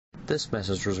This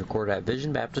message was recorded at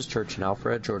Vision Baptist Church in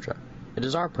Alpharetta, Georgia. It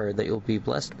is our prayer that you'll be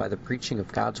blessed by the preaching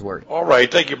of God's Word. All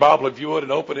right, take your Bible, if you would,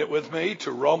 and open it with me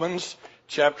to Romans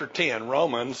chapter 10.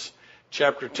 Romans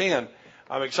chapter 10.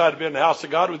 I'm excited to be in the house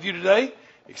of God with you today.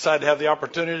 Excited to have the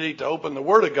opportunity to open the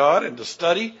Word of God and to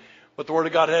study what the Word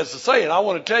of God has to say. And I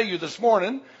want to tell you this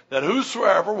morning that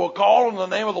whosoever will call on the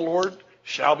name of the Lord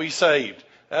shall be saved.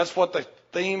 That's what the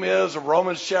theme is of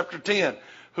Romans chapter 10.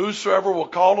 Whosoever will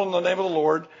call on the name of the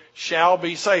Lord shall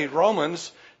be saved.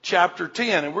 Romans chapter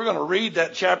 10. And we're going to read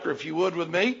that chapter, if you would, with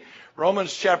me.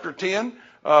 Romans chapter 10.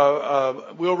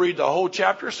 We'll read the whole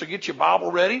chapter, so get your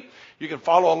Bible ready. You can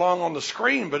follow along on the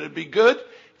screen, but it'd be good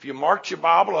if you marked your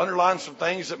Bible, underline some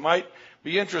things that might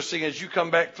be interesting as you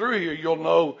come back through here. You'll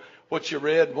know what you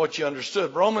read and what you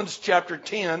understood. Romans chapter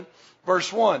 10,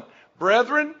 verse 1.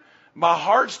 Brethren, my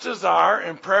heart's desire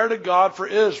and prayer to God for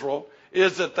Israel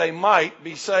is that they might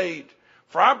be saved.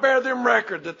 For I bear them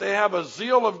record that they have a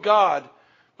zeal of God,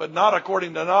 but not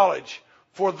according to knowledge.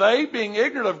 For they, being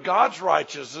ignorant of God's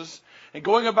righteousness, and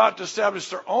going about to establish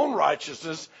their own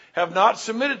righteousness, have not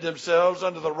submitted themselves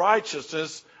unto the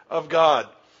righteousness of God.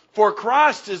 For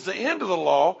Christ is the end of the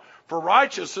law for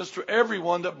righteousness to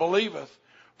everyone that believeth.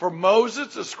 For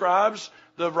Moses describes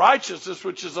the righteousness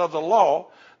which is of the law,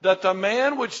 that the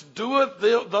man which doeth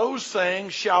those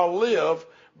things shall live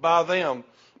by them.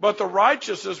 But the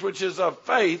righteousness which is of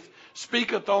faith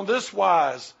speaketh on this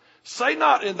wise. Say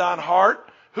not in thine heart,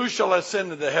 who shall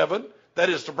ascend into heaven? That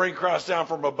is to bring Christ down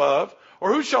from above.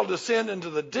 Or who shall descend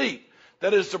into the deep?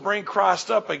 That is to bring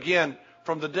Christ up again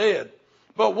from the dead.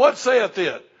 But what saith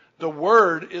it? The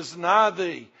word is nigh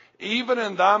thee, even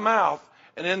in thy mouth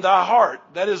and in thy heart.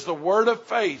 That is the word of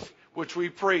faith which we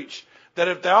preach. That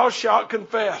if thou shalt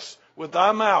confess with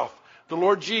thy mouth the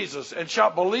Lord Jesus, and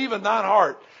shalt believe in thine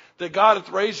heart that God hath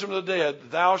raised him from the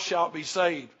dead, thou shalt be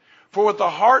saved. For with the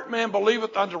heart man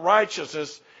believeth unto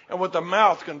righteousness, and with the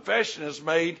mouth confession is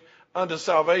made unto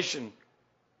salvation.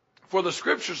 For the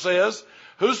Scripture says,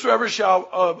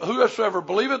 whosoever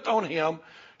believeth on him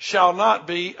shall not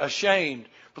be ashamed.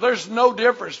 For there's no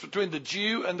difference between the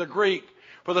Jew and the Greek.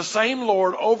 For the same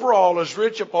Lord over all is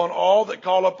rich upon all that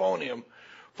call upon him.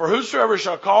 For whosoever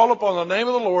shall call upon the name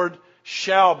of the Lord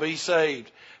shall be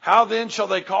saved. How then shall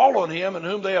they call on him in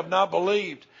whom they have not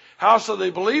believed? How shall they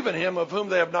believe in him of whom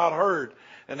they have not heard?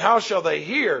 And how shall they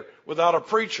hear without a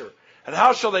preacher? And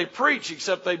how shall they preach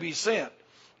except they be sent?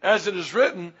 As it is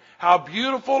written, how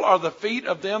beautiful are the feet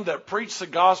of them that preach the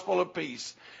gospel of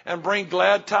peace, and bring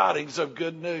glad tidings of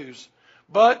good news.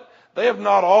 But they have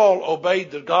not all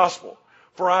obeyed the gospel.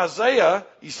 For Isaiah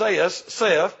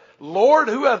saith, Lord,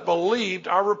 who hath believed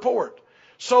our report?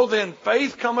 So then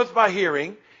faith cometh by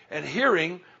hearing, and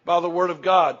hearing by the word of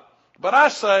God. But I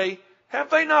say,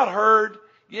 have they not heard?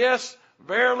 Yes,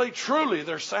 verily, truly,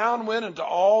 their sound went into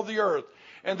all the earth,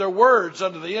 and their words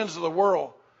unto the ends of the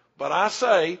world. But I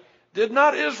say, did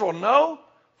not Israel know?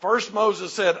 First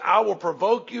Moses said, I will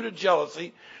provoke you to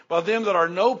jealousy by them that are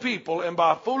no people, and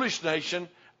by a foolish nation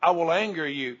I will anger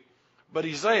you. But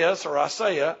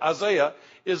Isaiah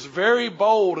is very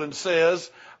bold and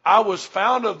says, I was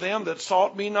found of them that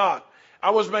sought me not. I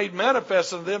was made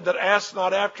manifest unto them that asked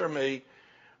not after me.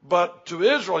 But to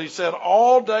Israel he said,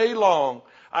 all day long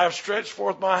I have stretched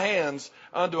forth my hands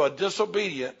unto a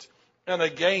disobedient and a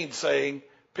gainsaying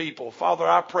people. Father,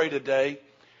 I pray today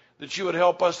that you would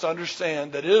help us to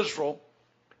understand that Israel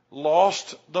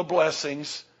lost the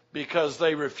blessings because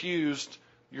they refused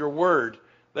your word.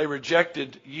 They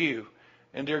rejected you.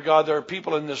 And dear God, there are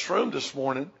people in this room this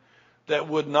morning that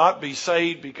would not be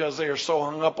saved because they are so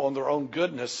hung up on their own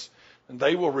goodness, and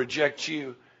they will reject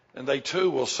you, and they too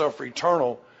will suffer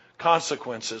eternal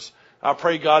consequences. I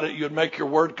pray, God, that you would make your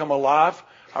word come alive.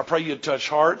 I pray you'd touch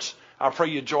hearts. I pray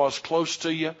you'd draw us close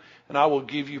to you, and I will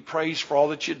give you praise for all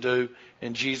that you do.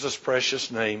 In Jesus' precious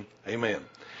name, amen.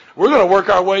 We're going to work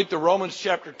our way through Romans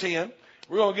chapter 10.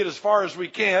 We're going to get as far as we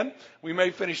can. We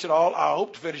may finish it all. I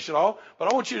hope to finish it all.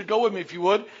 But I want you to go with me if you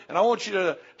would. And I want you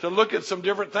to look at some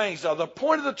different things. Now, the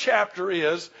point of the chapter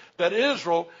is that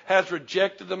Israel has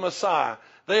rejected the Messiah.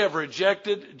 They have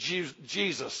rejected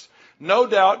Jesus. No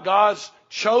doubt God's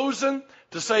chosen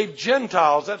to save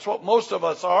Gentiles. That's what most of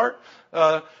us are.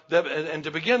 And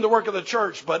to begin the work of the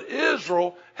church. But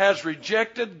Israel has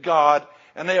rejected God,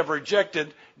 and they have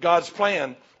rejected God's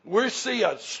plan. We see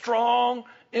a strong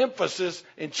emphasis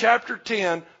in chapter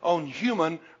 10 on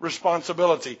human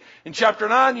responsibility. In chapter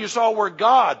 9, you saw where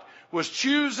God was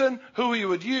choosing who he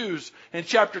would use. In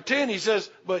chapter 10, he says,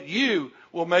 but you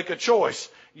will make a choice.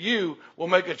 You will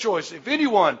make a choice. If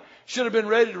anyone should have been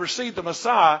ready to receive the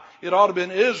Messiah, it ought to have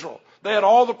been Israel. They had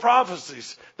all the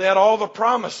prophecies. They had all the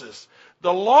promises.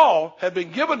 The law had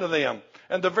been given to them,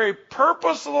 and the very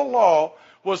purpose of the law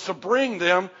was to bring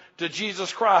them to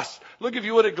Jesus Christ. Look, if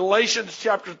you would, at Galatians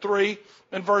chapter 3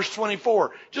 and verse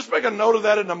 24. Just make a note of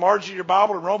that in the margin of your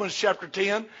Bible in Romans chapter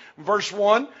 10, verse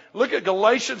 1. Look at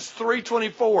Galatians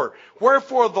 3:24.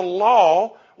 Wherefore the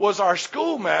law was our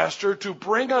schoolmaster to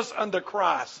bring us unto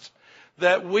Christ,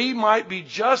 that we might be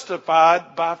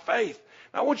justified by faith.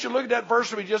 Now, I want you to look at that verse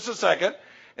with me just a second,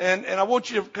 and I want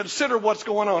you to consider what's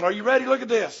going on. Are you ready? Look at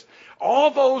this.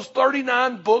 All those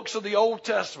 39 books of the Old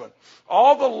Testament,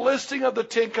 all the listing of the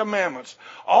Ten Commandments,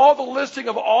 all the listing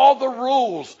of all the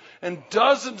rules, and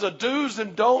dozens of do's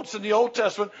and don'ts in the Old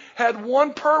Testament had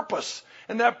one purpose.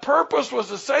 And that purpose was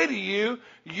to say to you,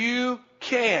 you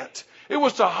can't. It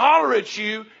was to holler at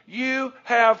you, you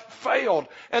have failed.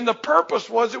 And the purpose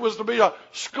was, it was to be a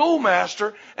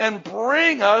schoolmaster and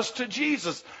bring us to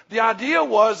Jesus. The idea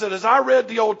was that as I read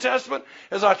the Old Testament,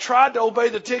 as I tried to obey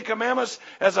the Ten Commandments,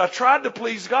 as I tried to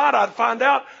please God, I'd find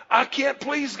out I can't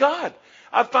please God.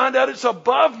 I'd find out it's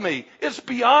above me. It's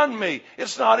beyond me.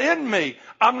 It's not in me.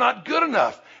 I'm not good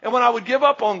enough. And when I would give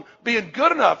up on being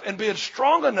good enough and being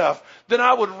strong enough, then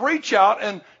I would reach out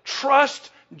and trust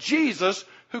Jesus,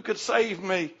 who could save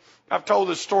me. I've told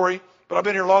this story, but I've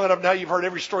been here long enough now, you've heard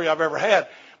every story I've ever had.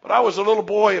 But I was a little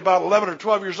boy, about 11 or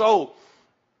 12 years old,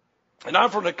 and I'm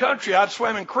from the country. I'd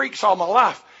swam in creeks all my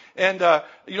life. And,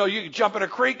 you could jump in a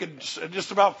creek and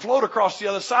just about float across the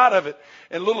other side of it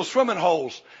in little swimming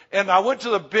holes. And I went to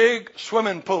the big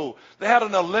swimming pool. They had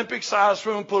an Olympic-sized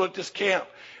swimming pool at this camp.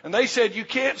 And they said, you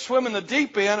can't swim in the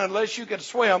deep end unless you can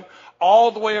swim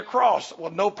all the way across.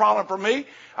 Well, no problem for me.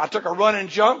 I took a run and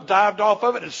jump, dived off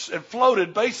of it, and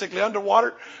floated basically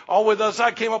underwater all the way to the other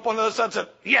side, came up on the other side and said,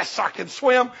 yes, I can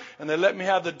swim. And they let me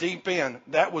have the deep end.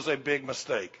 That was a big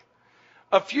mistake.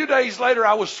 A few days later,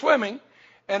 I was swimming,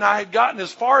 and I had gotten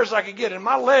as far as I could get. And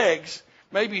my legs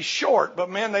may be short, but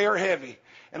man, they are heavy.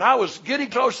 And I was getting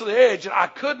close to the edge, and I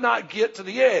could not get to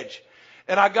the edge.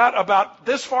 And I got about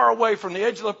this far away from the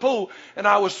edge of the pool, and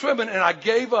I was swimming, and I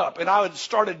gave up. And I had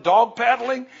started dog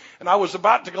paddling, and I was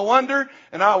about to go under,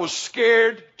 and I was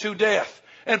scared to death.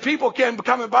 And people came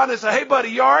coming by and they said, hey, buddy,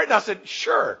 you all right? And I said,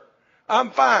 sure, I'm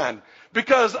fine,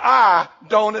 because I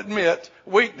don't admit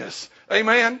weakness.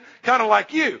 Amen? Kind of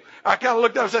like you. I kind of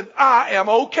looked up and said, I am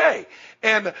okay.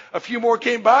 And a few more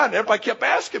came by, and everybody kept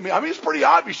asking me. I mean, it's pretty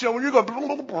obvious, when you're going,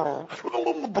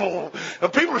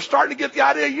 and people are starting to get the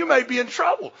idea you may be in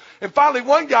trouble. And finally,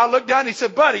 one guy looked down and he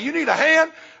said, buddy, you need a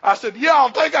hand? I said, yeah, I'll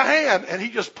take a hand. And he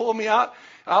just pulled me out.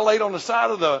 I laid on the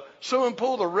side of the swimming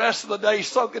pool the rest of the day,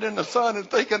 soaking in the sun and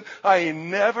thinking, I ain't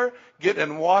never getting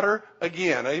in water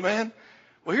again. Amen?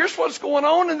 Well, here's what's going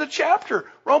on in the chapter.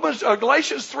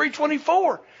 Galatians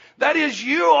 3:24. That is,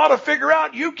 you ought to figure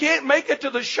out you can't make it to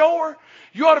the shore.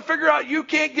 You ought to figure out you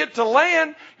can't get to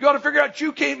land. You ought to figure out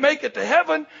you can't make it to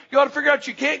heaven. You ought to figure out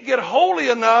you can't get holy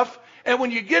enough. And when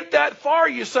you get that far,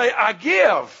 you say, I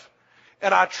give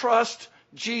and I trust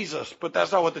Jesus. But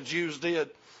that's not what the Jews did.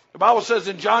 The Bible says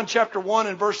in John chapter 1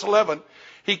 and verse 11,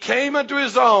 he came unto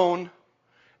his own,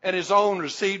 and his own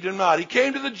received him not. He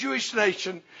came to the Jewish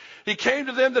nation. He came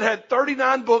to them that had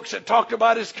 39 books that talked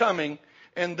about his coming,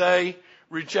 and they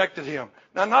rejected him.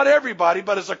 Now, not everybody,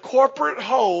 but as a corporate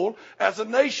whole, as a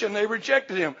nation, they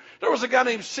rejected him. There was a guy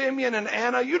named Simeon and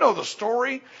Anna. You know the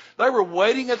story. They were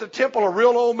waiting at the temple, a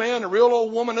real old man, a real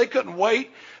old woman. They couldn't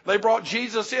wait. They brought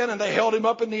Jesus in, and they held him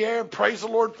up in the air and praised the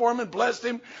Lord for him and blessed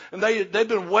him. And they'd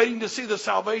been waiting to see the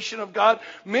salvation of God.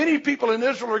 Many people in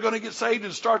Israel are going to get saved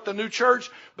and start the new church.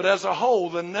 But as a whole,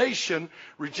 the nation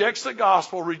rejects the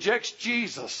gospel, rejects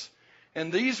Jesus.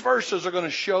 And these verses are going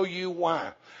to show you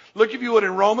why. Look, if you would,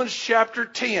 in Romans chapter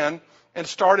 10, and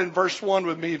start in verse 1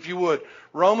 with me, if you would.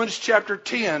 Romans chapter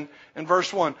 10 and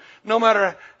verse 1. No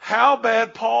matter how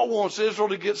bad Paul wants Israel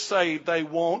to get saved, they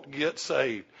won't get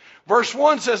saved. Verse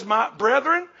 1 says, my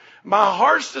brethren, my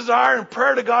heart's desire and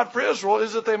prayer to God for Israel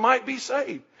is that they might be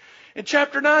saved. In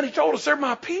chapter 9, he told us they're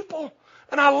my people,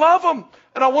 and I love them,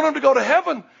 and I want them to go to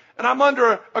heaven. And I'm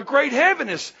under a great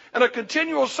heaviness and a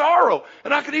continual sorrow.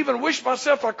 And I could even wish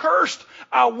myself accursed.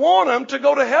 I want them to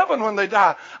go to heaven when they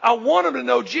die. I want them to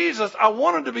know Jesus. I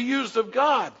want them to be used of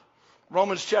God.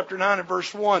 Romans chapter 9 and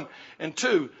verse 1 and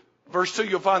 2. Verse 2,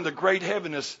 you'll find the great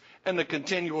heaviness and the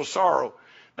continual sorrow.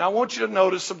 Now, I want you to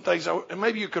notice some things, and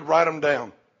maybe you could write them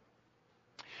down.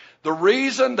 The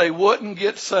reason they wouldn't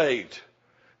get saved.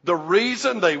 The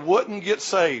reason they wouldn't get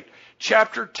saved.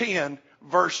 Chapter 10,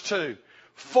 verse 2.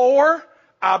 For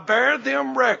I bear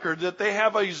them record that they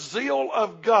have a zeal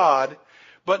of God,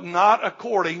 but not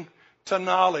according to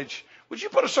knowledge. Would you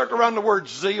put a circle around the word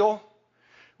zeal?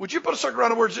 Would you put a circle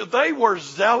around the word zeal? They were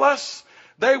zealous.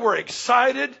 They were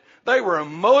excited. They were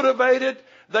motivated.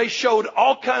 They showed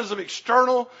all kinds of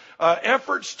external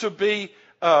efforts to be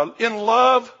in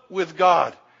love with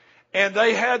God. And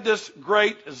they had this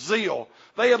great zeal.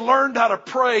 They had learned how to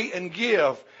pray and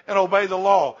give and obey the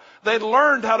law. They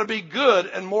learned how to be good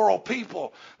and moral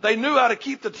people. They knew how to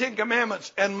keep the Ten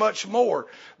Commandments and much more.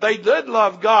 They did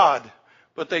love God,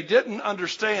 but they didn't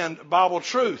understand Bible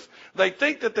truth. They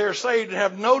think that they're saved and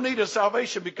have no need of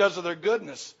salvation because of their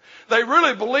goodness. They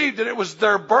really believed that it was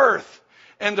their birth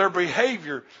and their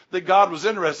behavior that God was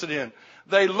interested in.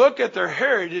 They look at their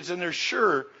heritage and they're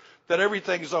sure that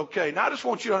everything's okay. Now, I just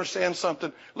want you to understand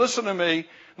something. Listen to me.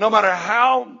 No matter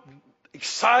how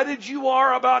excited you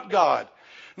are about God,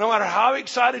 no matter how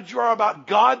excited you are about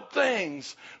God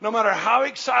things, no matter how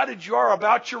excited you are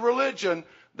about your religion,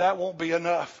 that won't be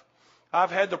enough.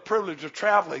 I've had the privilege of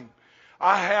traveling.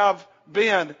 I have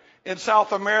been in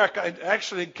South America,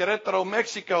 actually in Querétaro,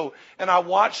 Mexico, and I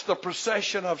watched the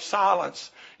procession of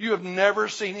silence. You have never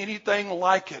seen anything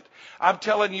like it. I'm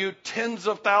telling you, tens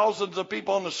of thousands of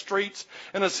people on the streets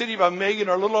in a city of 1 million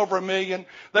or a little over 1 million.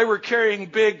 They were carrying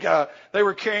big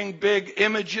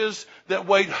images that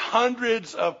weighed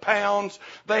hundreds of pounds.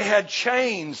 They had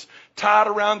chains tied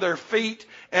around their feet,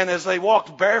 and as they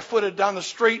walked barefooted down the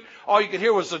street, all you could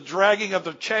hear was the dragging of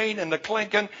the chain and the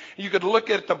clinking. You could look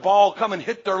at the ball come and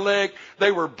hit their leg.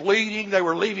 They were bleeding. They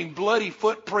were leaving bloody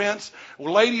footprints.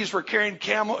 Ladies were carrying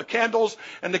candles,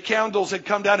 and the candles had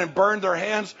come down and burned their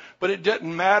hands, but it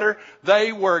didn't matter.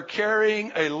 They were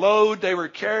carrying a load. They were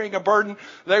carrying a burden.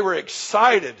 They were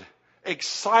excited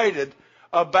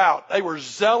about. They were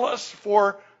zealous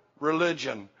for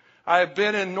religion. I have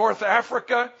been in North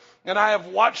Africa, and I have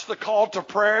watched the call to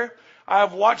prayer. I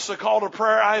have watched the call to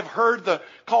prayer. I have heard the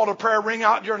call to prayer ring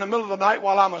out during the middle of the night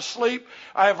while I'm asleep.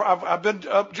 I've been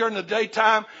up during the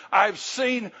daytime. I've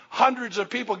seen hundreds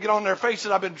of people get on their faces.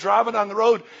 I've been driving down the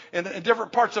road in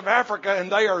different parts of Africa,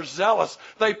 and they are zealous.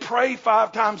 They pray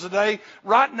 5 times a day.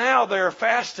 Right now, they are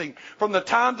fasting. From the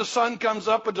time the sun comes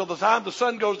up until the time the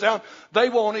sun goes down, they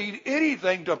won't eat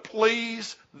anything to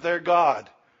please their God.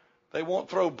 They won't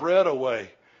throw bread away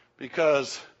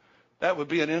because that would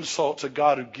be an insult to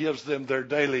God who gives them their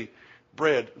daily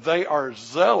bread. They are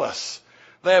zealous.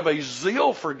 They have a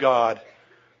zeal for God.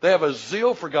 They have a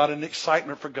zeal for God and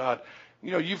excitement for God.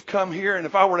 You know, you've come here, and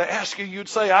if I were to ask you, you'd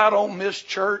say, I don't miss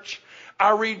church.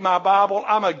 I read my Bible.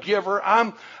 I'm a giver.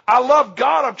 I love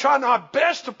God. I'm trying my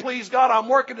best to please God. I'm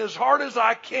working as hard as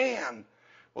I can.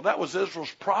 Well, that was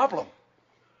Israel's problem.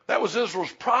 That was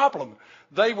Israel's problem.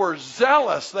 They were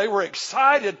zealous. They were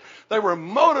excited. They were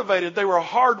motivated. They were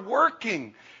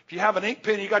hardworking. If you have an ink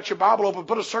pen, you got your Bible open,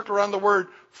 put a circle around the word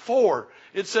for.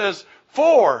 It says,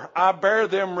 for I bear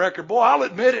them record. Boy, I'll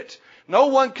admit it. No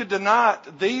one could deny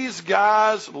it. These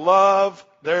guys love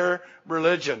their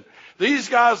religion. These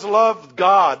guys love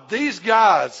God. These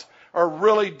guys are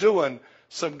really doing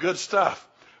some good stuff.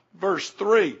 Verse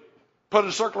 3. Put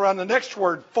a circle around the next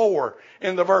word, for,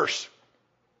 in the verse.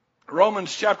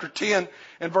 Romans chapter 10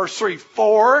 and verse 3.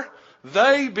 For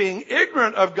they, being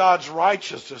ignorant of God's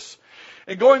righteousness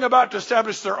and going about to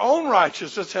establish their own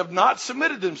righteousness, have not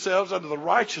submitted themselves unto the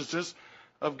righteousness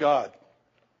of God.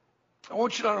 I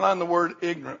want you to underline the word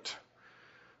ignorant.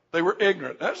 They were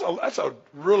ignorant. That's a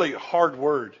really hard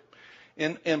word.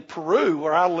 In Peru,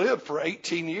 where I lived for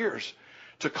 18 years,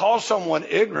 to call someone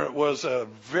ignorant was a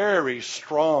very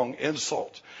strong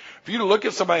insult. For you to look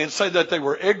at somebody and say that they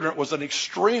were ignorant was an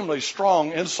extremely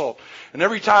strong insult. And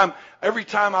every time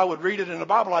I would read it in the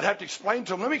Bible, I'd have to explain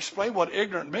to them, let me explain what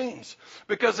ignorant means.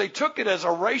 Because they took it as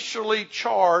a racially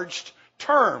charged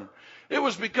term. It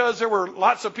was because there were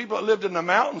lots of people that lived in the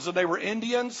mountains, and they were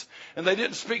Indians, and they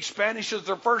didn't speak Spanish as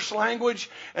their first language,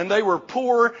 and they were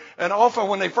poor, and often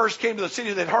when they first came to the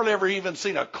city, they'd hardly ever even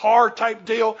seen a car type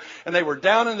deal, and they were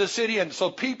down in the city, and so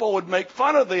people would make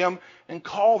fun of them and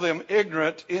call them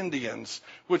ignorant Indians,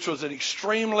 which was an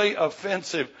extremely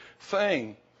offensive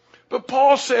thing. But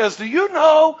Paul says, do you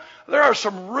know there are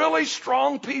some really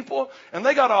strong people, and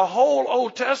they got a whole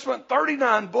Old Testament,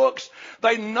 39 books.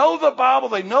 They know the Bible,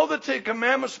 they know the Ten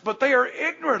Commandments, but they are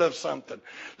ignorant of something.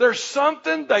 There's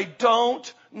something they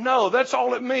don't know. That's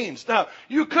all it means. Now,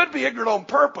 you could be ignorant on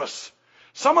purpose.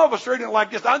 Some of us are ignorant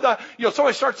like this.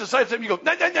 Somebody starts to say something, you go,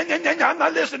 no, I'm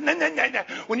not listening. No.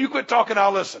 When you quit talking,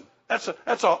 I'll listen. That's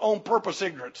a on-purpose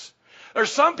ignorance.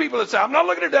 There's some people that say, I'm not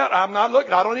looking at that. I'm not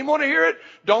looking. I don't even want to hear it.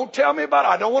 Don't tell me about it.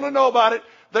 I don't want to know about it.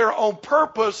 They're on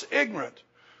purpose ignorant.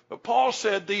 But Paul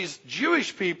said these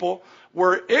Jewish people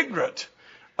were ignorant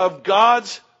of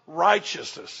God's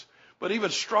righteousness. But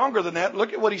even stronger than that,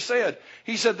 look at what he said.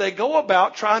 He said they go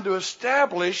about trying to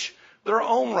establish their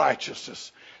own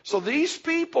righteousness. So these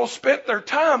people spent their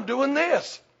time doing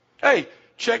this. Hey,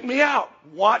 check me out.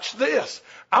 Watch this.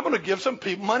 I'm going to give some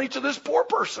people money to this poor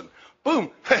person.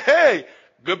 Boom. Hey,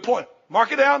 good point.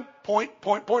 Mark it down. Point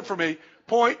for me.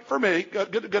 Point for me.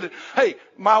 Good. Hey,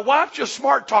 my wife just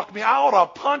smart talked to me. I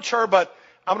ought to punch her, but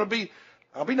I'll be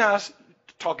nice.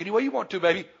 Talk any way you want to,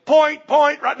 baby. Point.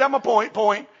 Write down my point.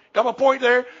 Got my point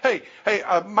there? Hey,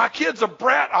 my kid's a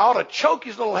brat. I ought to choke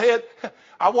his little head.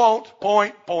 I won't.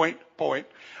 Point.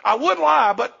 I would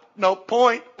lie, but no,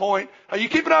 point. Are you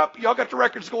keeping up? Y'all got the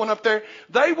records going up there.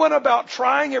 They went about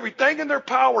trying everything in their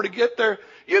power to get there.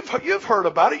 You've heard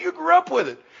about it. You grew up with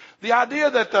it. The idea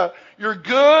that your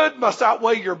good must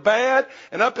outweigh your bad,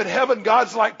 and up in heaven,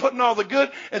 God's like putting all the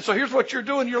good. And so here's what you're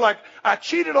doing. You're like, I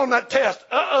cheated on that test.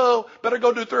 Better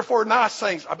go do 3 or 4 nice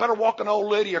things. I better walk an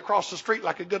old lady across the street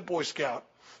like a good Boy Scout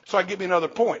so I can get me another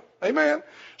point. Amen?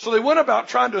 So they went about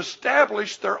trying to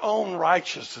establish their own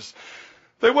righteousness.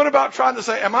 They went about trying to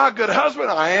say, am I a good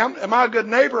husband? I am. Am I a good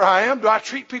neighbor? I am. Do I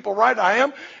treat people right? I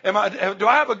am. Do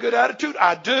I have a good attitude?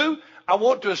 I do. I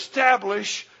want to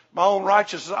establish my own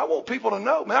righteousness. I want people to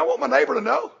know. Man, I want my neighbor to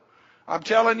know. I'm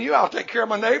telling you, I'll take care of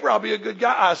my neighbor. I'll be a good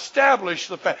guy. I establish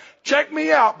the fact. Check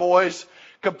me out, boys.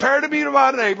 Compared to me to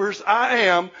my neighbors, I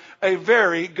am a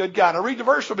very good guy. Now read the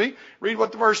verse with me. Read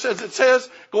what the verse says. It says,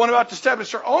 going about to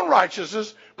establish their own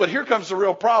righteousness, but here comes the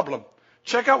real problem.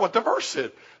 Check out what the verse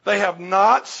said. They have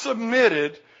not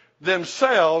submitted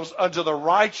themselves unto the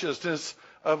righteousness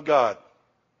of God.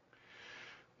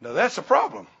 Now that's a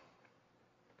problem.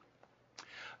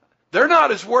 They're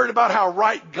not as worried about how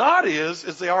right God is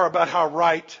as they are about how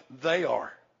right they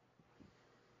are.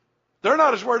 They're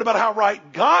not as worried about how right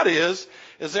God is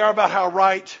as they are about how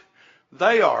right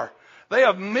they are. They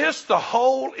have missed the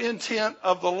whole intent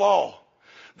of the law.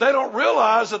 They don't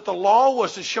realize that the law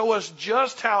was to show us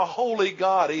just how holy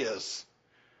God is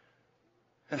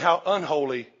and how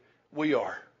unholy we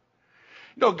are.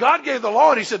 You know, God gave the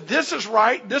law and he said, this is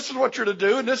right, this is what you're to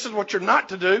do, and this is what you're not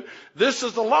to do. This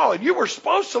is the law. And you were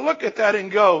supposed to look at that and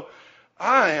go,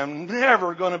 I am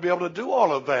never going to be able to do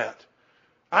all of that.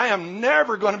 I am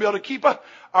never going to be able to keep up.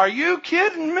 Are you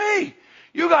kidding me?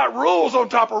 You got rules on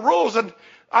top of rules, and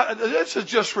this is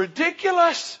just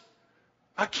ridiculous.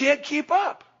 I can't keep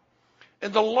up.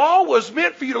 And the law was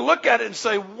meant for you to look at it and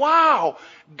say, wow,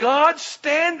 God's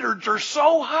standards are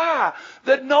so high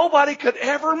that nobody could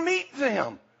ever meet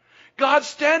them. God's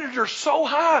standards are so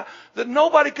high that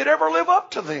nobody could ever live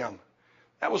up to them.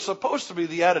 That was supposed to be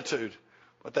the attitude,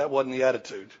 but that wasn't the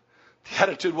attitude. The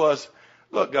attitude was,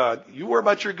 look, God, you worry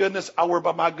about your goodness, I worry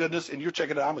about my goodness, and you're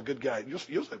checking it out, I'm a good guy. You'll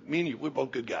say, me and you, we're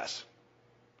both good guys.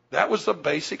 That was the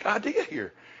basic idea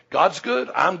here. God's good,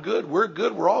 I'm good,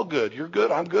 we're all good. You're good,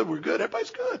 I'm good, we're good,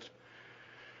 everybody's good.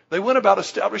 They went about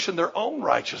establishing their own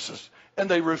righteousness, and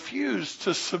they refused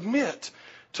to submit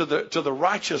to the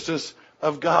righteousness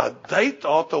of God. They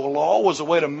thought the law was a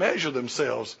way to measure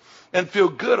themselves and feel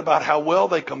good about how well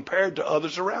they compared to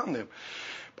others around them.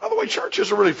 By the way,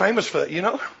 churches are really famous for that, you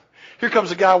know. Here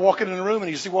comes a guy walking in the room,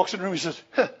 and he walks in the room, he says,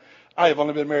 I have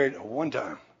only been married one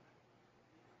time.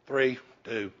 3,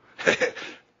 2,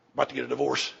 about to get a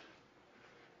divorce.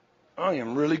 I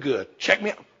am really good. Check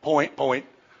me out. Point.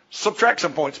 Subtract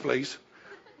some points, please.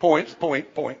 Point.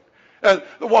 They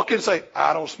walk in and say,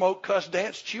 I don't smoke, cuss,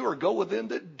 dance, chew, or go with them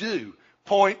that do.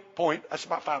 Point. That's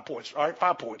about 5 points. All right,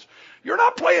 5 points. You're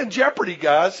not playing Jeopardy,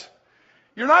 guys.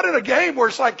 You're not in a game where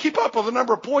it's like keep up with the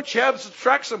number of points you have and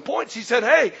subtract some points. He said,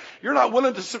 hey, you're not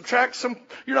willing to subtract some.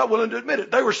 You're not willing to admit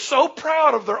it. They were so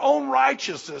proud of their own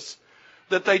righteousness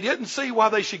that they didn't see why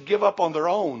they should give up on their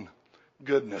own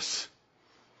goodness.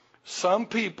 Some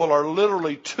people are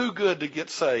literally too good to get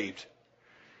saved,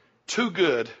 too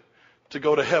good to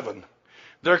go to heaven.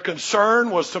 Their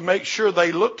concern was to make sure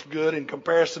they looked good in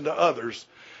comparison to others.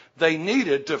 They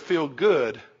needed to feel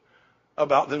good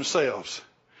about themselves.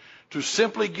 To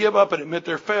simply give up and admit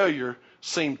their failure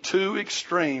seemed too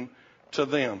extreme to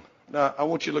them. Now, I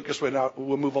want you to look this way. Now,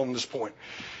 we'll move on to this point.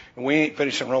 And we ain't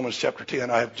finishing Romans chapter 10.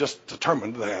 I have just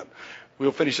determined that.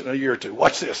 We'll finish it in a year or two.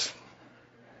 Watch this.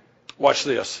 Watch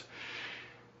this.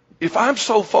 If I'm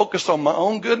so focused on my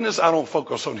own goodness, I don't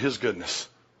focus on his goodness.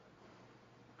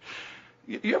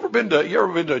 You ever been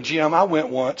to a gym? I went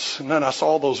once, and then I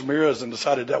saw those mirrors and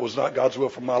decided that was not God's will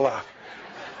for my life.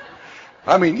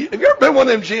 I mean, have you ever been one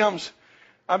of them gyms?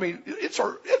 I mean, it's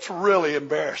really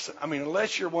embarrassing. I mean,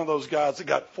 unless you're one of those guys that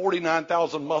got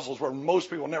 49,000 muscles where most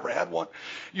people never had one,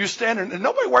 you stand there and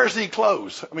nobody wears any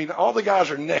clothes. I mean, all the guys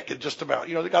are naked just about.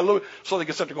 You know, they got a little, so they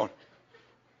can sit there going,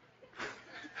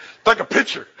 take a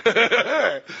picture.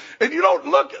 And you don't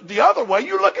look the other way.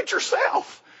 You look at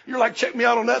yourself. You're like, check me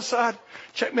out on that side.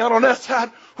 Check me out on that side.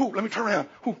 Ooh, let me turn around.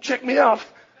 Ooh, check me out.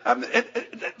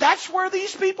 That's where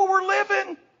these people were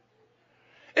living.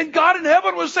 And God in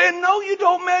heaven was saying, no, you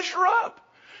don't measure up.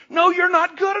 No, you're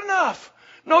not good enough.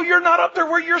 No, you're not up there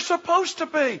where you're supposed to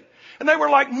be. And they were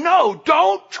like, no,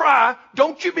 don't try.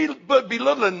 Don't you be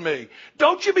belittling me.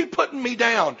 Don't you be putting me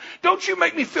down. Don't you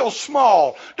make me feel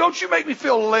small. Don't you make me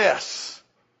feel less.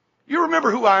 You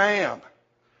remember who I am.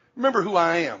 Remember who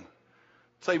I am.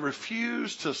 They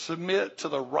refuse to submit to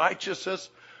the righteousness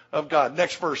of God.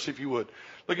 Next verse, if you would.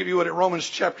 Look, if you would, at Romans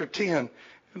chapter 10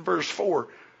 and verse 4.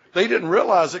 They didn't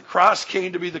realize that Christ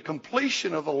came to be the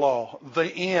completion of the law, the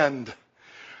end.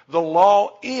 The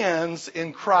law ends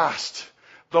in Christ.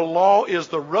 The law is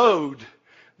the road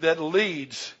that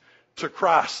leads to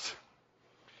Christ.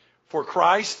 For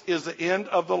Christ is the end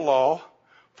of the law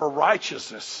for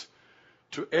righteousness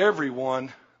to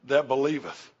everyone that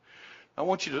believeth. I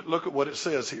want you to look at what it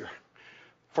says here.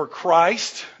 For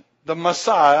Christ, the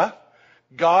Messiah,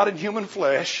 God in human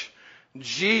flesh,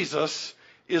 Jesus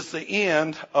is the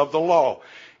end of the law.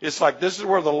 It's like this is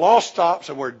where the law stops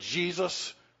and where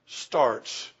Jesus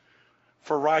starts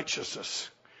for righteousness.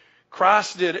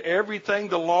 Christ did everything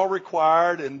the law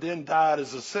required and then died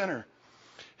as a sinner.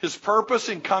 His purpose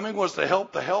in coming was to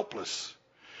help the helpless.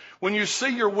 When you see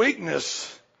your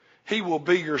weakness, he will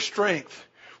be your strength.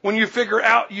 When you figure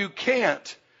out you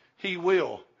can't, he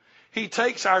will. He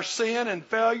takes our sin and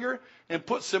failure and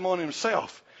puts them on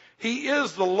himself. He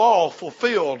is the law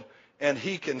fulfilled, and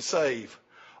he can save.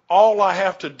 All I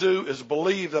have to do is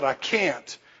believe that I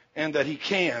can't and that he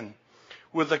can.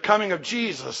 With the coming of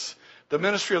Jesus, the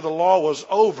ministry of the law was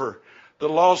over. The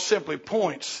law simply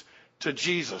points to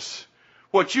Jesus.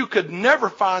 What you could never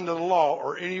find in the law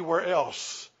or anywhere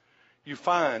else, you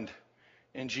find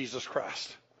in Jesus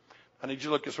Christ. I need you to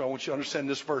look this way. I want you to understand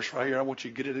this verse right here. I want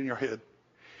you to get it in your head.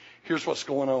 Here's what's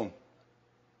going on.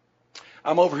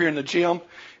 I'm over here in the gym,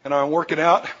 and I'm working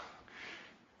out.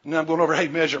 And I'm going over, hey,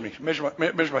 measure me. Measure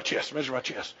my chest. Measure my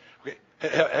chest. Okay.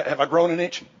 Have I grown an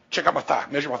inch? Check out my thigh.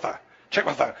 Measure my thigh. Check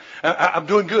my thigh. I'm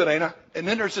doing good, ain't I? And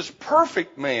then there's this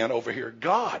perfect man over here,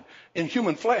 God in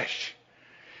human flesh.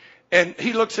 And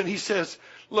he looks and he says,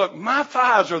 look, my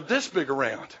thighs are this big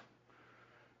around.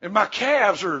 And my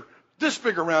calves are this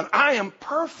big around. I am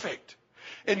perfect.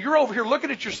 And you're over here looking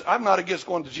at your... I'm not against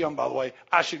going to the gym, by the way.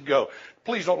 I should go.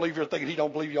 Please don't leave here thinking he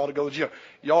don't believe you ought to go to the gym.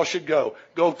 Y'all should go.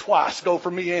 Go twice. Go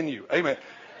for me and you. Amen.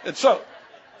 And so,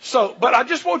 but I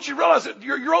just want you to realize that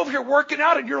you're over here working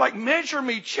out and you're like, measure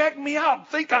me, check me out,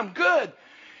 think I'm good.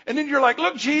 And then you're like,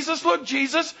 look, Jesus.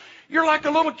 You're like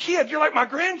a little kid. You're like my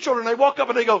grandchildren. They walk up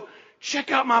and they go,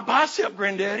 check out my bicep,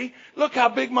 granddaddy. Look how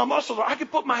big my muscles are. I can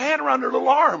put my hand around their little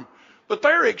arm. But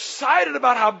they're excited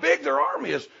about how big their arm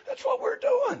is. That's what we're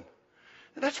doing.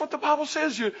 And that's what the Bible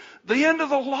says. The end of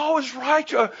the law is right.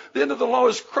 The end of the law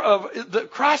is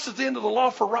Christ is the end of the law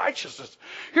for righteousness.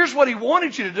 Here's what he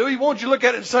wanted you to do. He wanted you to look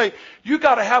at it and say, you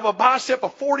got to have a bicep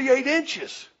of 48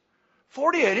 inches.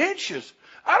 48 inches?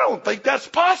 I don't think that's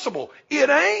possible. It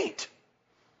ain't.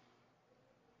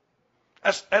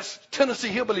 That's Tennessee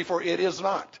hillbilly for it is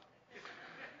not.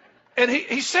 And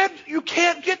he said, you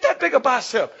can't get that big a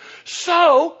bicep.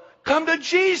 So come to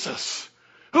Jesus,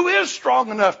 who is strong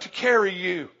enough to carry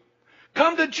you.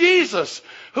 Come to Jesus,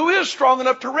 who is strong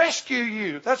enough to rescue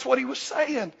you. That's what he was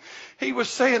saying. He was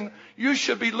saying, you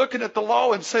should be looking at the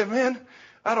law and saying, man,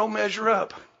 I don't measure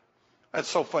up. That's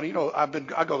so funny. You know, I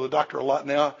go to the doctor a lot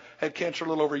now. Had cancer a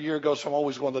little over a year ago, so I'm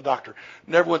always going to the doctor.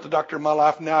 Never went to the doctor in my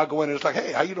life. Now I go in and it's like,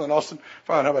 hey, how you doing, Austin?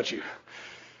 Fine, how about you?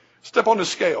 Step on the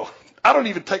scale. I don't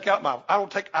even take out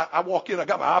I walk in, I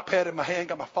got my iPad in my hand,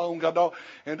 got my phone, got it all,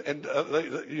 and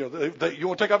you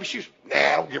want to take off your shoes? Nah,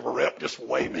 I don't give a rip, just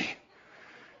weigh me.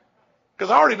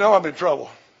 Because I already know I'm in trouble.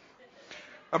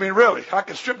 I mean, really, I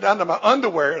could strip down to my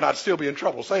underwear and I'd still be in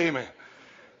trouble. Say amen.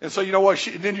 And so you know what?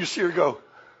 And then you see her go.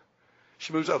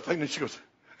 She moves out the thing and she goes.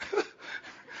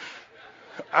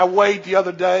 I weighed the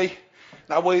other day,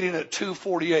 and I weighed in at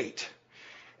 248.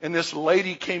 And this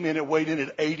lady came in and weighed in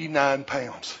at 89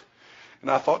 pounds. And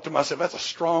I thought to myself, that's a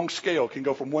strong scale. Can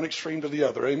go from one extreme to the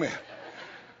other. Amen.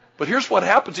 But here's what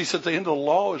happens. He said the end of the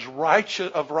law is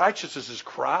righteousness is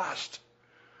Christ.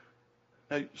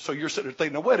 Now, so you're sitting there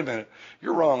thinking, now, wait a minute.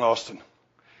 You're wrong, Austin.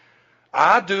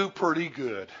 I do pretty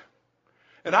good.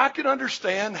 And I can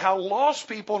understand how lost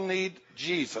people need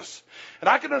Jesus. And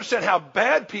I can understand how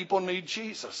bad people need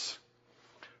Jesus.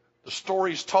 The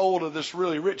story's told of this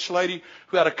really rich lady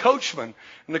who had a coachman.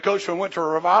 And the coachman went to a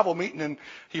revival meeting and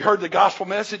he heard the gospel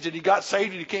message and he got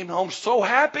saved and he came home so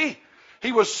happy.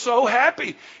 He was so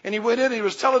happy. And he went in and he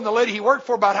was telling the lady he worked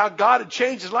for about how God had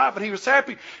changed his life, and he was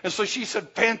happy. And so she said,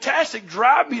 fantastic,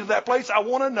 drive me to that place. I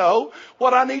want to know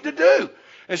what I need to do.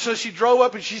 And so she drove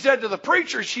up and she said to the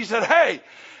preacher, she said, hey,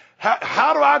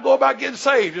 how do I go about getting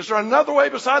saved? Is there another way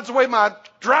besides the way my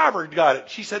driver got it?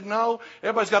 She said, no,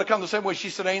 everybody's got to come the same way. She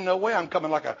said, ain't no way I'm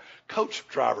coming like a coach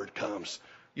driver comes.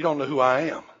 You don't know who I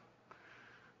am.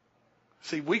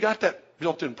 See, we got that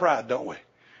built-in pride, don't we?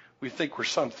 We think we're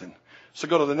something. So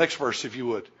go to the next verse, if you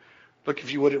would. Look,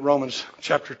 if you would, at Romans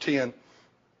chapter 10.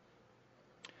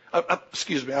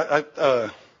 Excuse me.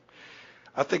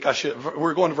 I think I should.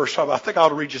 We're going to verse 5. I think I ought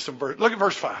to read you some verse. Look at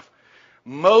verse 5.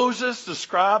 Moses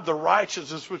described the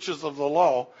righteousness which is of the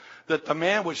law, that the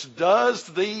man which does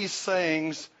these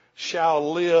things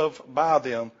shall live by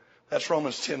them. That's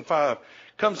Romans 10:5.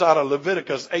 Comes out of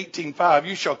Leviticus 18:5.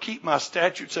 You shall keep my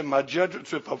statutes and my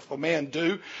judgments. If a man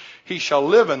do, he shall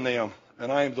live in them,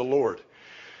 and I am the Lord.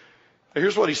 Now,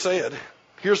 here's what he said.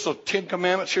 Here's the 10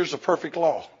 Commandments. Here's the perfect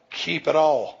law. Keep it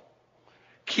all.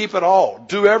 Keep it all.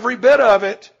 Do every bit of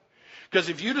it. Because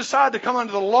if you decide to come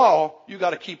under the law, you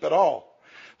got to keep it all.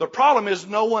 The problem is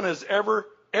no one has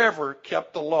ever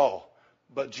kept the law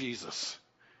but Jesus.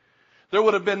 There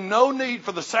would have been no need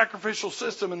for the sacrificial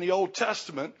system in the Old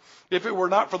Testament if it were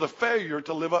not for the failure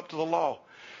to live up to the law.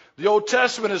 The Old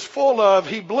Testament is full of,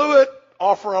 he blew it,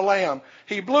 offer a lamb.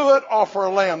 He blew it, offer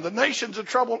a lamb. The nation's in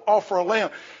trouble, offer a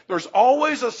lamb. There's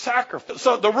always a sacrifice.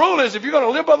 So the rule is, if you're going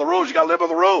to live by the rules, you got to live by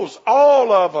the rules.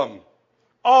 All of them.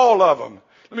 All of them.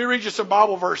 Let me read you some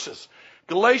Bible verses.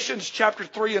 Galatians chapter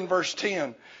 3 and verse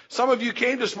 10. Some of you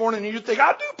came this morning and you think,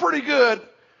 I do pretty good.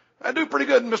 I do pretty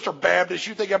good, Mr. Baptist.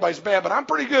 You think everybody's bad, but I'm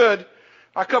pretty good.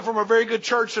 I come from a very good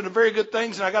church and a very good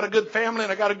things, and I got a good family,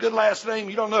 and I got a good last name.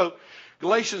 You don't know.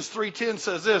 Galatians 3:10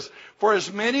 says this, for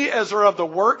as many as are of the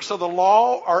works of the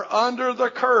law are under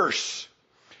the curse.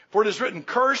 For it is written,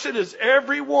 cursed is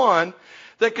every one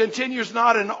that continues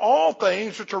not in all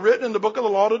things which are written in the book of the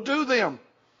law to do them.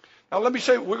 Now let me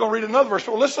say, we're going to read another verse.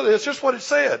 Well, listen to this. Here's what it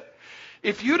said.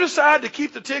 If you decide to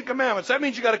keep the 10 Commandments, that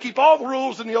means you got to keep all the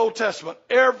rules in the Old Testament.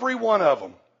 Every one of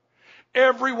them.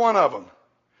 Every one of them.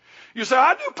 You say,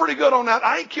 I do pretty good on that.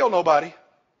 I ain't killed nobody.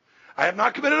 I have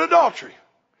not committed adultery.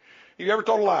 Have you ever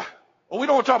told a lie? Well, we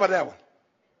don't want to talk about that one.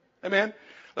 Amen.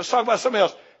 Let's talk about something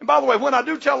else. And by the way, when I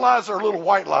do tell lies, they're little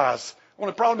white lies. Well,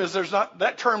 the problem is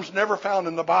that term's never found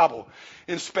in the Bible.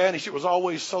 In Spanish, it was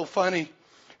always so funny.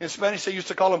 In Spanish, they used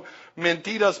to call them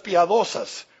mentiras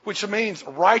piadosas, which means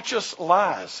righteous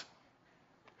lies.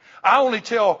 I only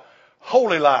tell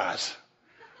holy lies.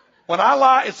 When I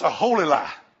lie, it's a holy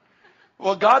lie.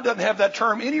 Well, God doesn't have that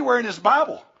term anywhere in his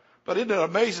Bible. But isn't it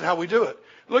amazing how we do it?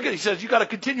 Look at it. He says you got to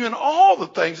continue in all the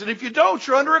things. And if you don't,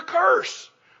 you're under a curse.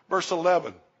 Verse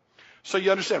 11. So you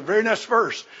understand. Very next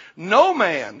verse. No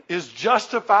man is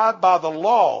justified by the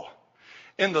law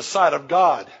in the sight of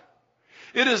God.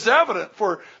 It is evident,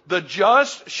 for the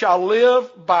just shall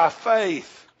live by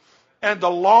faith. And the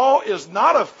law is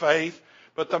not of faith,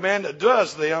 but the man that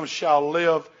does them shall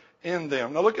live in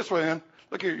them. Now look this way, man.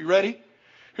 Look here. You ready?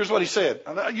 Here's what he said.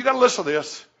 You got to listen to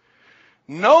this.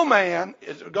 No man,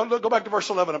 go back to verse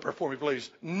 11 up there for me, please.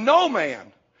 No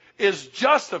man is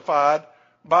justified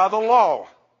by the law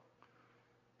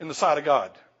in the sight of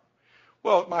God.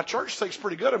 Well, my church thinks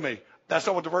pretty good of me. That's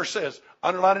not what the verse says.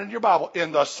 Underline it in your Bible.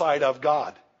 In the sight of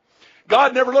God.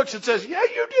 God never looks and says, yeah,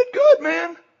 you did good,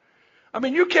 man. I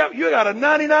mean, you got a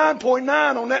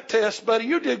 99.9 on that test, buddy.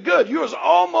 You did good. You was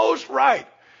almost right.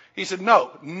 He said,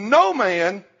 no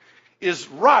man is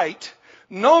right.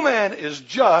 No man is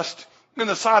just in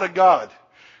the sight of God.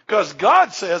 Because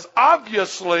God says,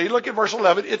 obviously, look at verse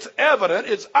 11, it's evident,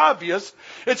 it's obvious,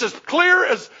 it's as clear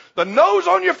as the nose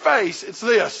on your face. It's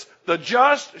this, the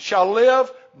just shall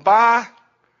live by,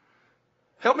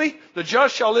 help me, the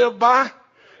just shall live by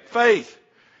faith.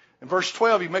 In verse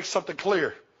 12, he makes something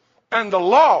clear. And the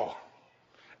law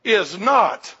is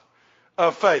not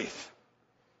of faith.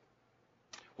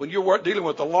 When you're dealing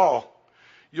with the law,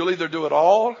 you'll either do it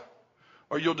all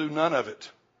or you'll do none of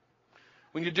it.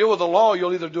 When you deal with the law,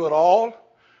 you'll either do it all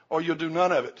or you'll do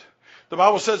none of it. The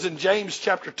Bible says in James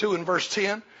chapter 2 and verse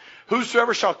 10,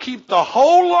 whosoever shall keep the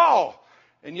whole law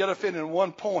and yet offend in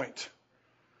one point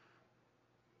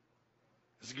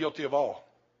is guilty of all.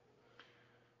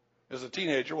 As a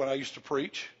teenager, when I used to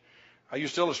preach, I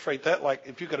used to illustrate that like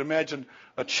if you could imagine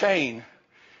a chain,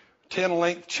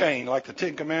 10-length chain, like the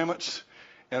 10 Commandments,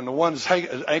 and the one's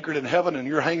anchored in heaven and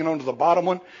you're hanging onto the bottom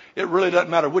one. It really doesn't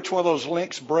matter which one of those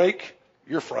links break,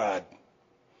 you're fried.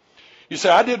 You say,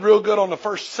 I did real good on the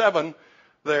first 7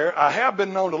 there. I have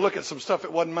been known to look at some stuff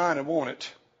that wasn't mine and want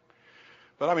it.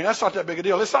 But I mean, that's not that big a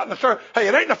deal. It's not in the third. Hey,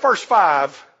 it ain't in the first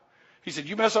 5. He said,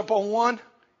 you mess up on one,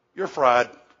 you're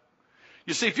fried.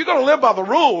 You see, if you're going to live by the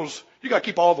rules, you got to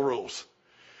keep all the rules.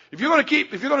 If you're going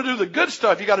to do the good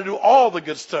stuff, you got to do all the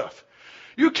good stuff.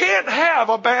 You can't have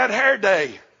a bad hair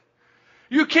day.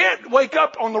 You can't wake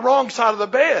up on the wrong side of the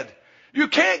bed. You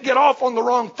can't get off on the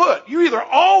wrong foot. You're either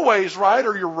always right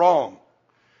or you're wrong.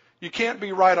 You can't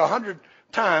be right 100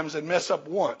 times and mess up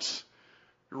once.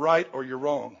 You're right or you're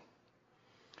wrong.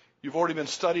 You've already been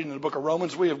studying in the book of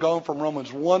Romans. We have gone from Romans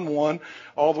 1:1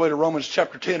 all the way to Romans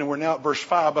chapter 10, and we're now at verse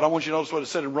 5. But I want you to notice what it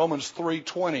said in Romans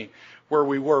 3:20, where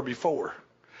we were before.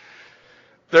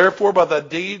 Therefore, by the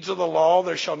deeds of the law,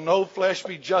 there shall no flesh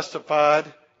be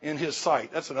justified in his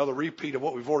sight. That's another repeat of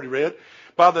what we've already read.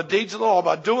 By the deeds of the law,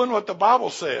 by doing what the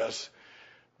Bible says,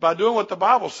 by doing what the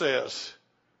Bible says,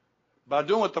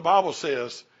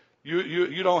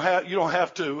 you don't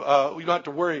have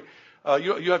to worry.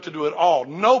 You have to do it all.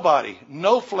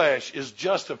 No flesh is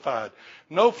justified.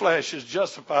 No flesh is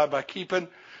justified by keeping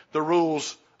the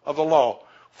rules of the law.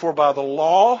 For by the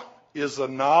law is the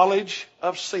knowledge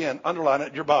of sin. Underline it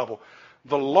in your Bible.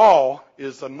 The law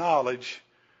is the knowledge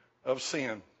of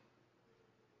sin.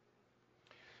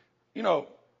 You know,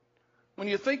 when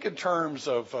you think in terms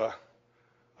of a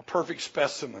perfect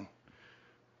specimen,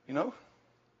 you know,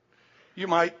 you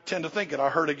might tend to think it. I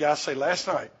heard a guy say last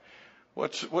night,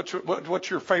 what's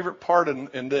your favorite part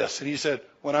in this? And he said,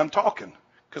 when I'm talking,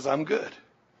 because I'm good.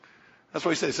 That's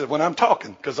what he said. He said, when I'm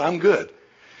talking, because I'm good.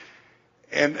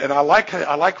 And I like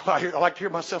to hear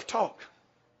myself talk.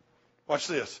 Watch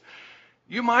this.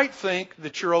 You might think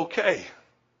that you're okay.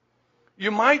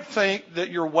 You might think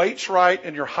that your weight's right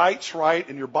and your height's right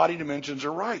and your body dimensions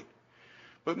are right.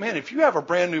 But man, if you have a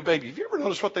brand new baby, have you ever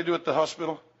noticed what they do at the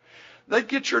hospital? They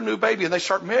get your new baby and they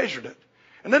start measuring it.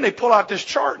 And then they pull out this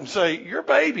chart and say, your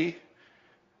baby,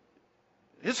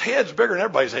 his head's bigger than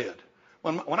everybody's head.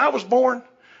 When I was born,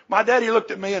 my daddy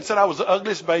looked at me and said I was the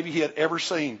ugliest baby he had ever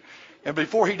seen. And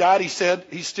before he died, he said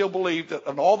he still believed that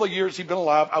in all the years he'd been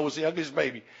alive, I was the ugliest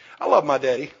baby. I love my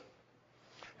daddy.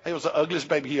 He was the ugliest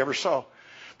baby he ever saw.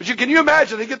 But can you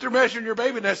imagine, they get through measuring your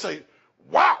baby and they say,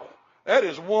 wow, that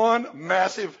is one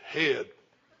massive head.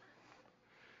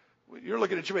 You're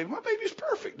looking at your baby. My baby's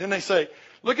perfect. Then they say,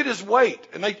 look at his weight.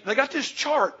 And they got this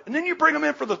chart. And then you bring them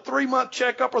in for the 3-month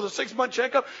checkup or the 6-month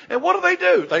checkup. And what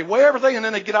do? They weigh everything and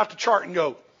then they get out the chart and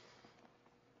go,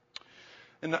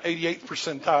 in the 88th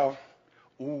percentile,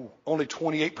 only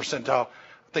 28th percentile.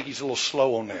 I think he's a little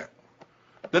slow on that.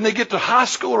 Then they get to high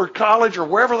school or college or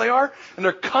wherever they are, and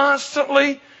they're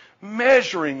constantly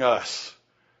measuring us.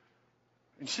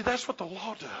 And see, that's what the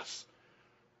law does.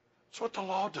 That's what the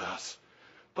law does.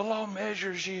 The law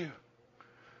measures you.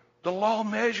 The law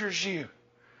measures you.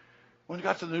 When we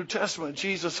got to the New Testament,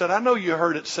 Jesus said, I know you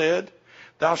heard it said,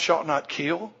 thou shalt not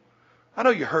kill. I know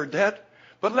you heard that.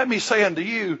 But let me say unto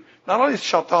you, not only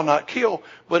shalt thou not kill,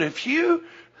 but if you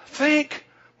think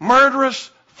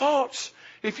murderous thoughts,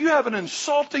 if you have an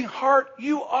insulting heart,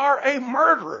 you are a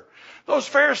murderer. Those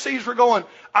Pharisees were going,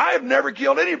 I have never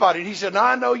killed anybody. And he said, no,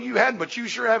 I know you hadn't, but you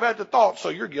sure have had the thought, so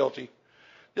you're guilty.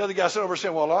 The other guy said over and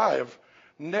said, well, I have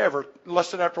never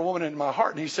lusted after a woman in my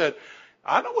heart. And he said,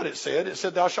 I know what it said. It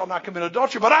said, thou shalt not commit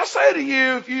adultery. But I say to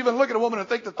you, if you even look at a woman and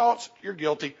think the thoughts, you're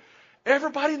guilty.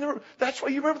 Everybody in the room, that's why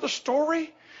you remember the story?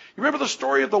 You remember the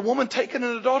story of the woman taken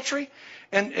in adultery?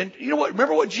 And you know what?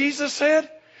 Remember what Jesus said?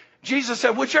 Jesus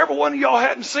said, whichever one of y'all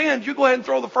hadn't sinned, you go ahead and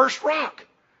throw the first rock.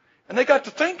 And they got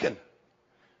to thinking.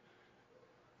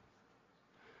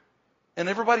 And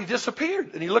everybody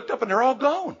disappeared. And he looked up and they're all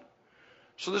gone.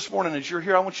 So this morning as you're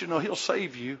here, I want you to know he'll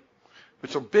save you. But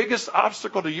the biggest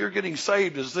obstacle to your getting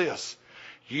saved is this.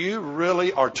 You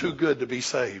really are too good to be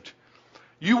saved.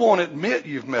 You won't admit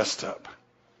you've messed up.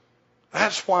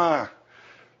 That's why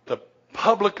the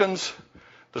publicans,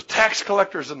 the tax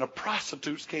collectors, and the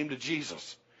prostitutes came to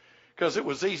Jesus. Because it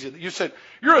was easy. You said,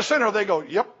 you're a sinner. They go,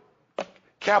 yep,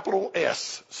 capital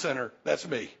S, sinner. That's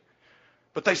me.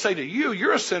 But they say to you,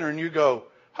 you're a sinner. And you go,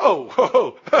 ho, ho,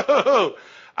 ho, ho, ho, ho.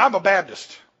 I'm a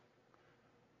Baptist.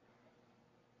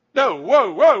 No,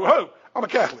 whoa, whoa, whoa. I'm a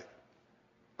Catholic.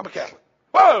 I'm a Catholic.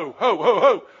 Whoa, ho, ho,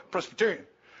 ho. Presbyterian.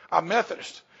 I'm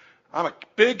Methodist. I'm a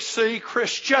big C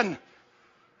Christian.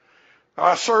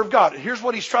 I serve God. Here's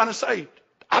what he's trying to say.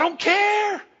 I don't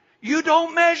care. You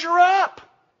don't measure up.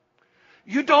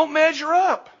 You don't measure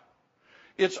up.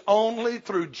 It's only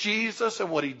through Jesus and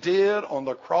what he did on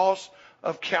the cross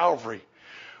of Calvary.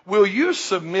 Will you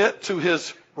submit to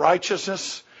his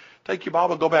righteousness? Take your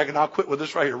Bible, go back, and I'll quit with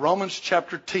this right here. Romans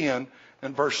chapter 10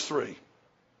 and verse 3.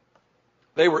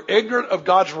 They were ignorant of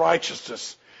God's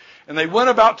righteousness, And they went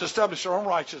about to establish their own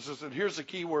righteousness. And here's the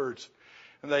key words.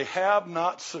 And they have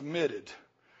not submitted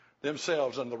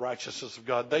themselves unto the righteousness of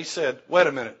God. They said, wait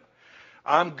a minute.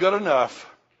 I'm good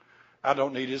enough. I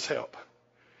don't need his help.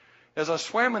 As I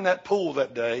swam in that pool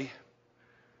that day,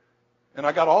 and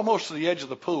I got almost to the edge of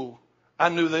the pool, I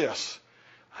knew this.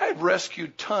 I had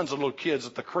rescued tons of little kids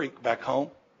at the creek back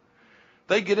home.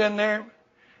 They get in there,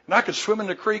 and I could swim in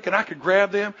the creek, and I could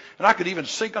grab them, and I could even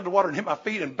sink underwater and hit my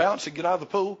feet and bounce and get out of the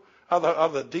pool, out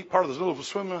of the deep part of this little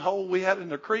swimming hole we had in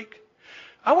the creek.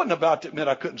 I wasn't about to admit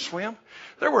I couldn't swim.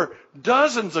 There were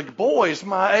dozens of boys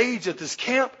my age at this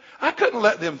camp. I couldn't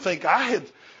let them think I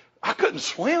couldn't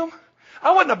swim.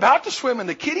 I wasn't about to swim in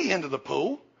the kiddie end of the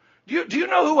pool. Do you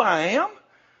know who I am?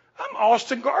 I'm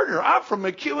Austin Gardner. I'm from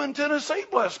McEwen, Tennessee,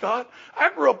 bless God.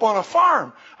 I grew up on a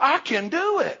farm. I can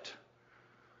do it.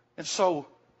 And so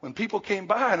when people came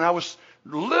by and I was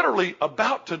literally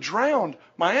about to drown,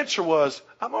 my answer was,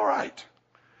 I'm all right.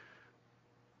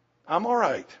 I'm all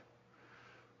right.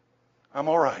 I'm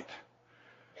all right.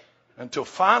 Until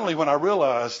finally when I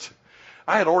realized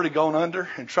I had already gone under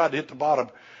and tried to hit the bottom.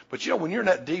 But you know, when you're in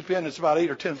that deep end, it's about 8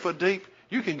 or 10 foot deep,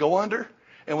 you can go under.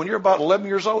 And when you're about 11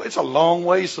 years old, it's a long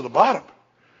ways to the bottom.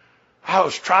 I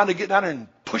was trying to get down there and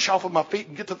push off of my feet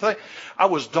and get the thing. I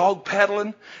was dog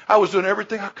paddling. I was doing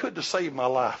everything I could to save my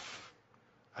life.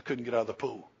 I couldn't get out of the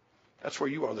pool. That's where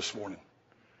you are this morning.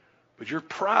 But your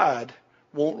pride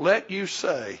won't let you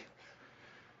say,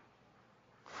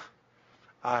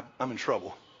 I'm in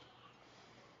trouble.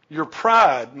 Your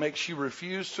pride makes you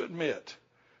refuse to admit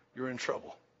you're in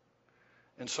trouble.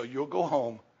 And so you'll go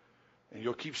home and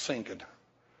you'll keep sinking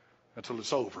until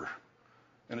it's over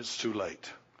and it's too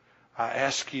late. I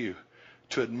ask you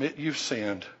to admit you've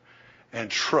sinned and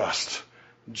trust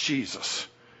Jesus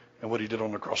and what he did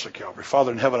on the cross of Calvary.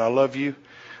 Father in heaven, I love you,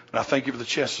 and I thank you for the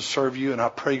chance to serve you, and I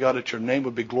pray, God, that your name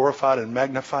would be glorified and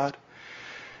magnified.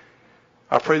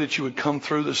 I pray that you would come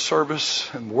through this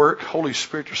service and work. Holy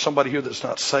Spirit, there's somebody here that's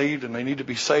not saved, and they need to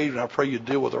be saved, and I pray you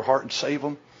deal with their heart and save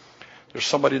them. There's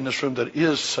somebody in this room that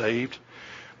is saved,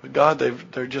 but God,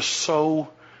 they're just so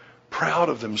proud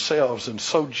of themselves and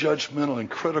so judgmental and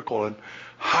critical and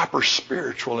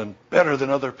hyper-spiritual and better than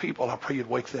other people. I pray you'd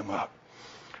wake them up.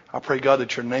 I pray, God,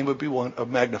 that your name would be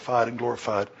magnified and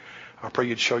glorified. I pray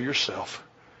you'd show yourself.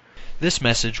 This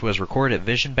message was recorded at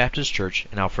Vision Baptist Church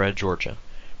in Alpharetta, Georgia.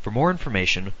 For more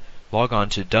information, log on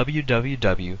to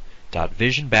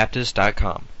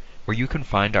www.visionbaptist.com, where you can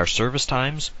find our service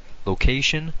times,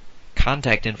 location,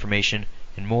 contact information,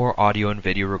 and more audio and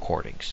video recordings.